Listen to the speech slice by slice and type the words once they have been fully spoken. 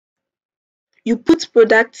You put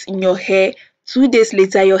products in your hair, 2 days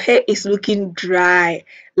later your hair is looking dry,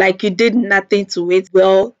 like you did nothing to it.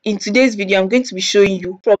 Well, in today's video I'm going to be showing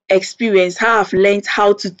you from experience how I've learned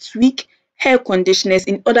how to tweak hair conditioners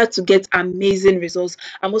in order to get amazing results.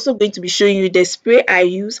 I'm also going to be showing you the spray I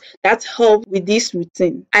use that helps with this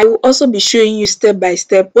routine. I will also be showing you step by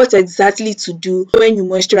step what exactly to do when you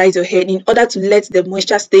moisturize your hair in order to let the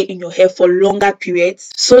moisture stay in your hair for longer periods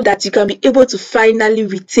so that you can be able to finally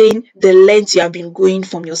retain the length you have been going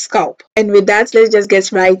from your scalp. And with that, let's just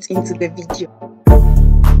get right into the video.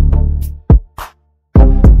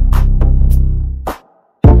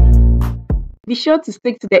 Be sure to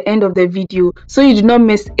stick to the end of the video so you do not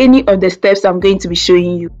miss any of the steps I'm going to be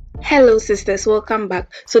showing you. Hello sisters, welcome back.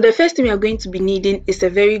 So the first thing we are going to be needing is a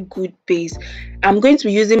very good base. I'm going to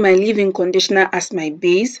be using my leave-in conditioner as my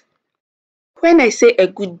base. When I say a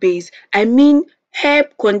good base, I mean hair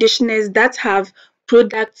conditioners that have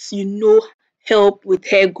products help with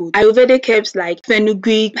hair growth. Ayurvedic herbs like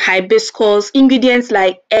fenugreek, hibiscus, ingredients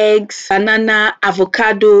like eggs, banana,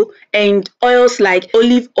 avocado, and oils like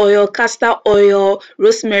olive oil, castor oil,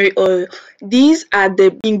 rosemary oil. These are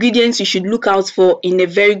the ingredients you should look out for in a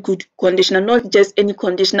very good conditioner, not just any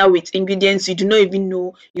conditioner with ingredients you do not even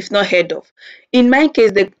know, you've not heard of. In my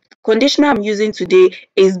case, the conditioner I'm using today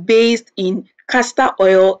is based in castor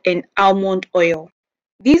oil and almond oil.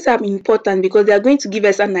 These are important because they are going to give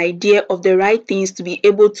us an idea of the right things to be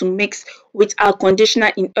able to mix with our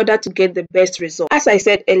conditioner in order to get the best result. As I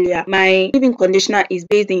said earlier, my leave-in conditioner is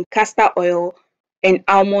based in castor oil and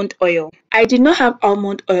almond oil. I did not have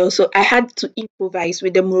almond oil, so I had to improvise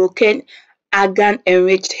with the Moroccan argan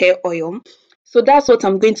enriched hair oil. So that's what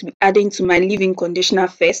I'm going to be adding to my leave-in conditioner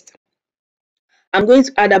first. I'm going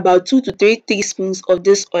to add about 2 to 3 teaspoons of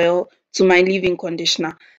this oil to my leave-in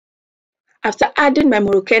conditioner. After adding my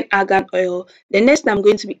Moroccan argan oil, the next I'm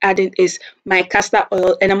going to be adding is my castor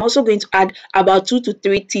oil, and I'm also going to add about 2 to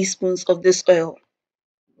 3 teaspoons of this oil.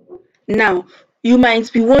 Now, you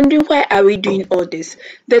might be wondering, why are we doing all this?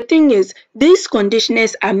 The thing is, these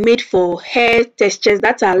conditioners are made for hair textures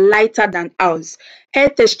that are lighter than ours, hair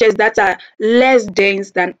textures that are less dense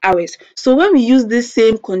than ours. So when we use these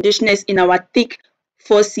same conditioners in our thick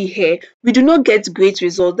fussy hair, we do not get great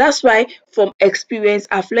results. That's why from experience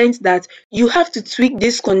I've learned that you have to tweak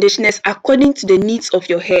these conditioners according to the needs of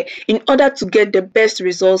your hair in order to get the best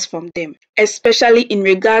results from them, especially in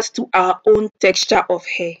regards to our own texture of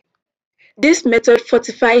hair. This method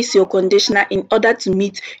fortifies your conditioner in order to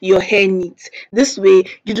meet your hair needs. This way,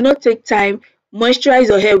 you do not take time, moisturize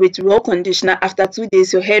your hair with raw conditioner. After 2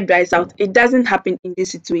 days, your hair dries out. It doesn't happen in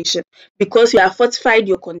this situation because you have fortified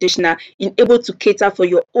your conditioner in able to cater for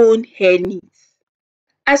your own hair needs.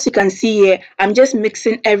 As you can see here, I'm just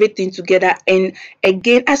mixing everything together, and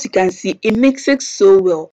again, as you can see, it mixes so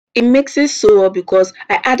well. It mixes so well because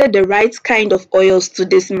I added the right kind of oils to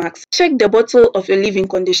this mix. Check the bottle of your leave-in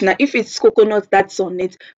conditioner. If it's coconut that's on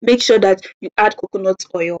it, make sure that you add coconut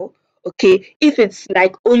oil. Okay, if it's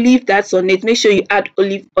like olive that's on it, make sure you add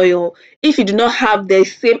olive oil. If you do not have the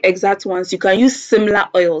same exact ones, you can use similar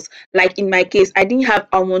oils. Like in my case, I didn't have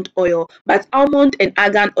almond oil, but almond and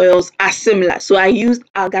argan oils are similar, so I used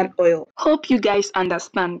argan oil. Hope you guys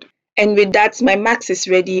understand. And with that, my mask is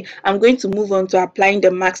ready. I'm going to move on to applying the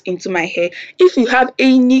mask into my hair. If you have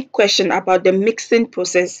any question about the mixing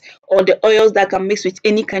process or the oils that can mix with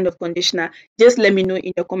any kind of conditioner, just let me know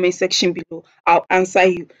in the comment section below. I'll answer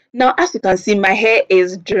you. Now, as you can see, my hair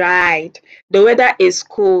is dried. The weather is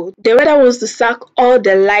cold. The weather wants to suck all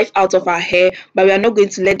the life out of our hair, but we are not going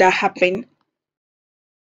to let that happen.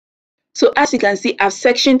 So as you can see, I've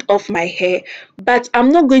sectioned off my hair, but I'm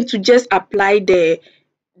not going to just apply the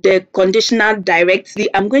conditioner directly.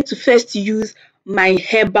 I'm going to first use my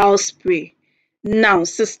herbal spray. Now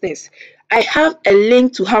sisters, I have a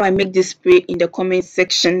link to how I make this spray in the comment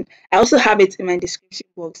section. I also have it in my description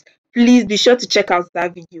box. Please be sure to check out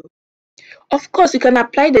that video. Of course, you can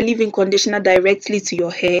apply the leave-in conditioner directly to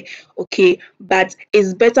your hair, okay, but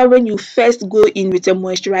it's better when you first go in with a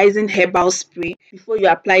moisturizing herbal spray before you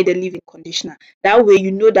apply the leave-in conditioner. That way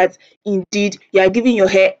you know that indeed you are giving your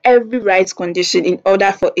hair every right condition in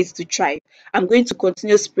order for it to thrive. I'm going to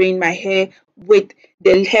continue spraying my hair with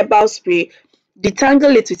the herbal spray,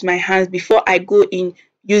 detangle it with my hands before I go in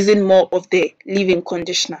using more of the leave-in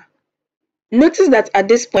conditioner. Notice that at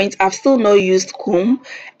this point I've still not used comb.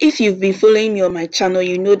 If you've been following me on my channel,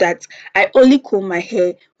 you know that I only comb my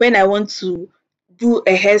hair when I want to do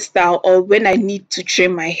a hairstyle or when I need to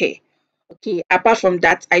trim my hair. Okay, apart from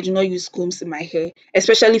that, I do not use combs in my hair,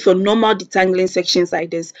 especially for normal detangling sections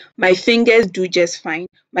like this. My fingers do just fine.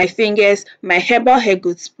 My fingers, my herbal hair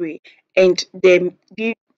growth spray, and the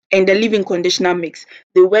and the leave-in conditioner mix.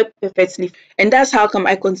 They work perfectly, and that's how come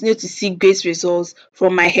I continue to see great results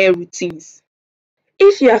from my hair routines.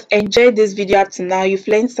 If you have enjoyed this video up to now, you've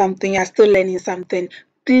learned something, you're still learning something,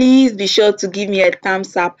 please be sure to give me a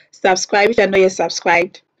thumbs up, subscribe if you're not yet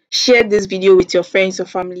subscribed. Share this video with your friends, your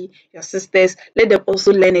family, your sisters. Let them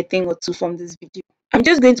also learn a thing or two from this video. I'm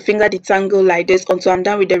just going to finger detangle like this until I'm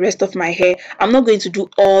done with the rest of my hair. I'm not going to do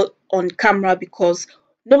all on camera because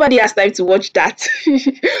nobody has time to watch that.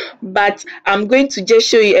 But I'm going to just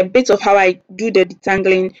show you a bit of how I do the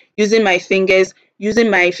detangling using my fingers, using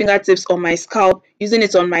my fingertips on my scalp, using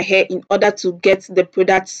it on my hair in order to get the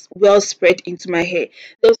products well spread into my hair.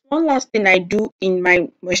 There's one last thing I do in my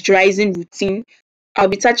moisturizing routine. I'll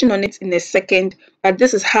be touching on it in a second, but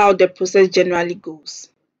this is how the process generally goes.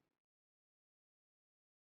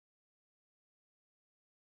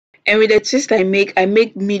 And with the twist I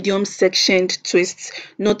make medium sectioned twists,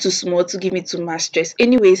 not too small to give me too much stress.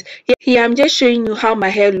 Anyways, here I'm just showing you how my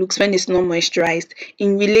hair looks when it's not moisturized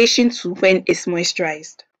in relation to when it's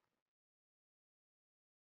moisturized.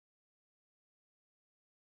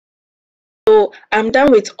 So I'm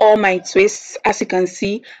done with all my twists. As you can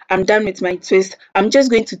see, I'm done with my twist. I'm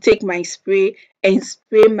just going to take my spray and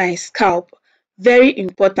spray my scalp. Very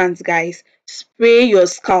important, guys. Spray your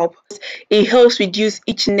scalp. It helps reduce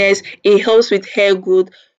itchiness. It helps with hair growth.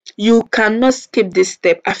 You cannot skip this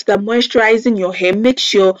step. After moisturizing your hair, make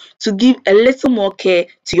sure to give a little more care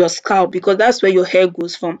to your scalp because that's where your hair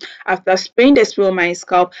goes from. After spraying the spray on my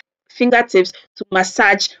scalp, fingertips to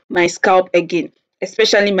massage my scalp again,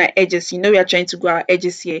 especially my edges. You know we are trying to grow our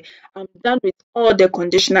edges here. I'm done with all the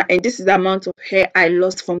conditioner, and this is the amount of hair I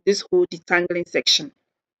lost from this whole detangling section.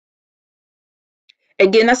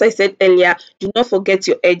 Again, as I said earlier, do not forget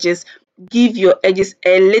your edges. Give your edges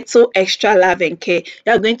a little extra love and care.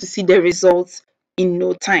 You are going to see the results in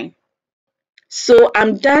no time. So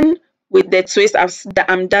I'm done with the twist.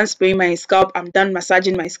 I'm done spraying my scalp. I'm done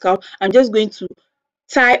massaging my scalp. I'm just going to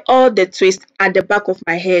tie all the twists at the back of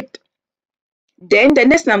my head. Then the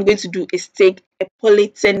next thing I'm going to do is take a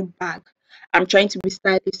polythene bag. I'm trying to be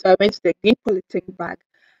stylish, so I went to the green polythene bag.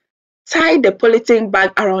 Tie the polythene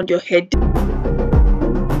bag around your head.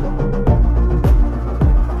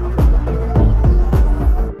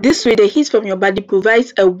 This way, the heat from your body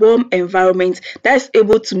provides a warm environment that is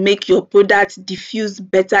able to make your product diffuse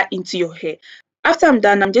better into your hair. After I'm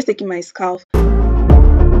done, I'm just taking my scarf.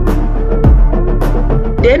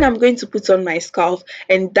 Then I'm going to put on my scarf,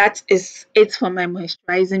 and that is it for my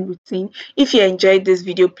moisturizing routine. If you enjoyed this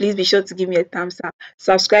video, please be sure to give me a thumbs up.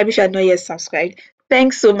 Subscribe if you are not yet subscribed.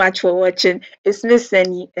 Thanks so much for watching. It's Miss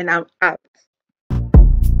Sunny, and I'm out.